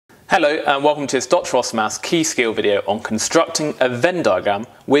Hello and welcome to this Dr. Ross Maths key skill video on constructing a Venn diagram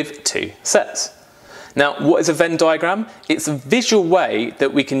with two sets. Now, what is a Venn diagram? It's a visual way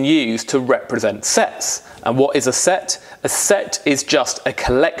that we can use to represent sets. And what is a set? A set is just a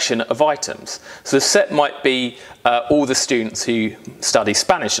collection of items. So a set might be all the students who study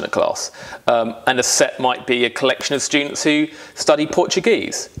Spanish in a class, and a set might be a collection of students who study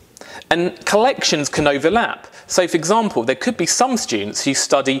Portuguese. And collections can overlap. So for example, there could be some students who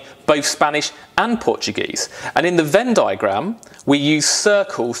study both Spanish and Portuguese. And in the Venn diagram, we use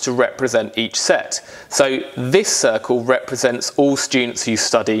circles to represent each set. So this circle represents all students who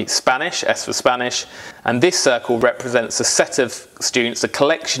study Spanish, S for Spanish, and this circle represents a set of students, a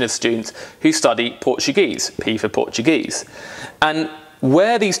collection of students who study Portuguese, P for Portuguese. And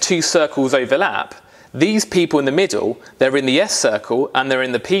where these two circles overlap, these people in the middle, they're in the S circle and they're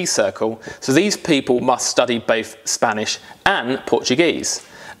in the P circle, so these people must study both Spanish and Portuguese.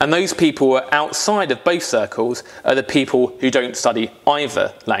 And those people who are outside of both circles are the people who don't study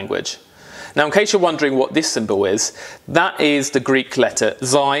either language. Now, in case you're wondering what this symbol is, that is the Greek letter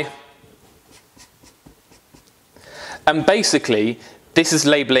Xi. And basically, this is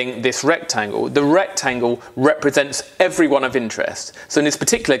labelling this rectangle. The rectangle represents everyone of interest. So in this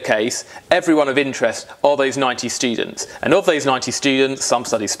particular case, everyone of interest are those 90 students. And of those 90 students, some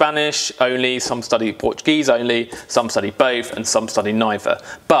study Spanish only, some study Portuguese only, some study both, and some study neither.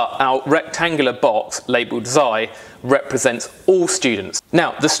 But our rectangular box labelled Xi represents all students.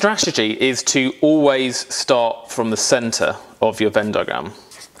 Now, the strategy is to always start from the centre of your Venn diagram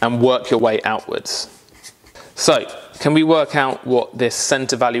and work your way outwards. So, can we work out what this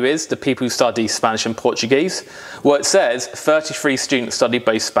centre value is, the people who study Spanish and Portuguese? Well, it says 33 students study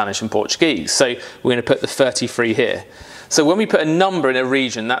both Spanish and Portuguese, so we're going to put the 33 here. So when we put a number in a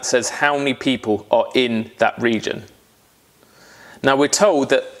region, that says how many people are in that region. Now we're told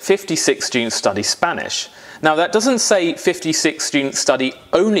that 56 students study Spanish. Now that doesn't say 56 students study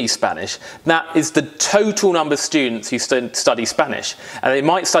only Spanish, that is the total number of students who study Spanish. And they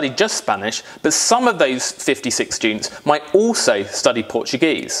might study just Spanish, but some of those 56 students might also study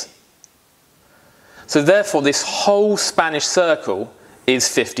Portuguese. So therefore this whole Spanish circle is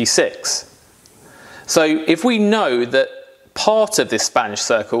 56. So if we know that part of this Spanish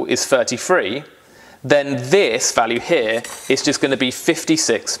circle is 33, then this value here is just going to be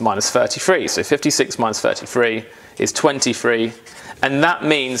 56 minus 33. So 56 minus 33 is 23. And that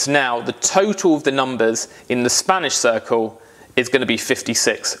means now the total of the numbers in the Spanish circle is going to be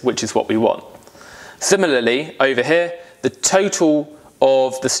 56, which is what we want. Similarly, over here, the total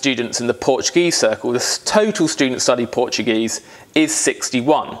of the students in the Portuguese circle, the total students study Portuguese, is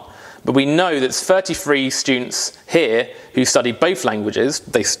 61. But we know there's 33 students here who study both languages.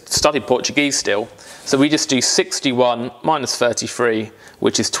 They study Portuguese still. So we just do 61 minus 33,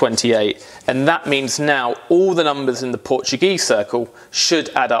 which is 28. And that means now all the numbers in the Portuguese circle should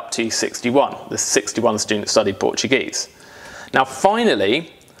add up to 61. The 61 students study Portuguese. Now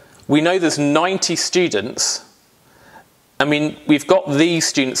finally, we know there's 90 students. I mean, we've got these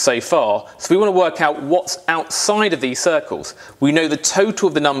students so far, so we want to work out what's outside of these circles. We know the total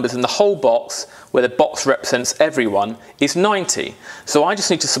of the numbers in the whole box, where the box represents everyone, is 90. So I just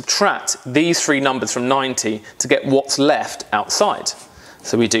need to subtract these three numbers from 90 to get what's left outside.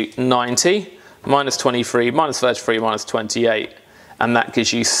 So we do 90 minus 23 minus 33 minus 28, and that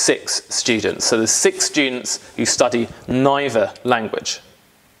gives you 6 students. So there's 6 students who study neither language.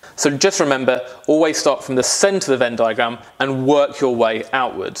 So just remember, always start from the centre of the Venn diagram and work your way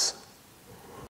outwards.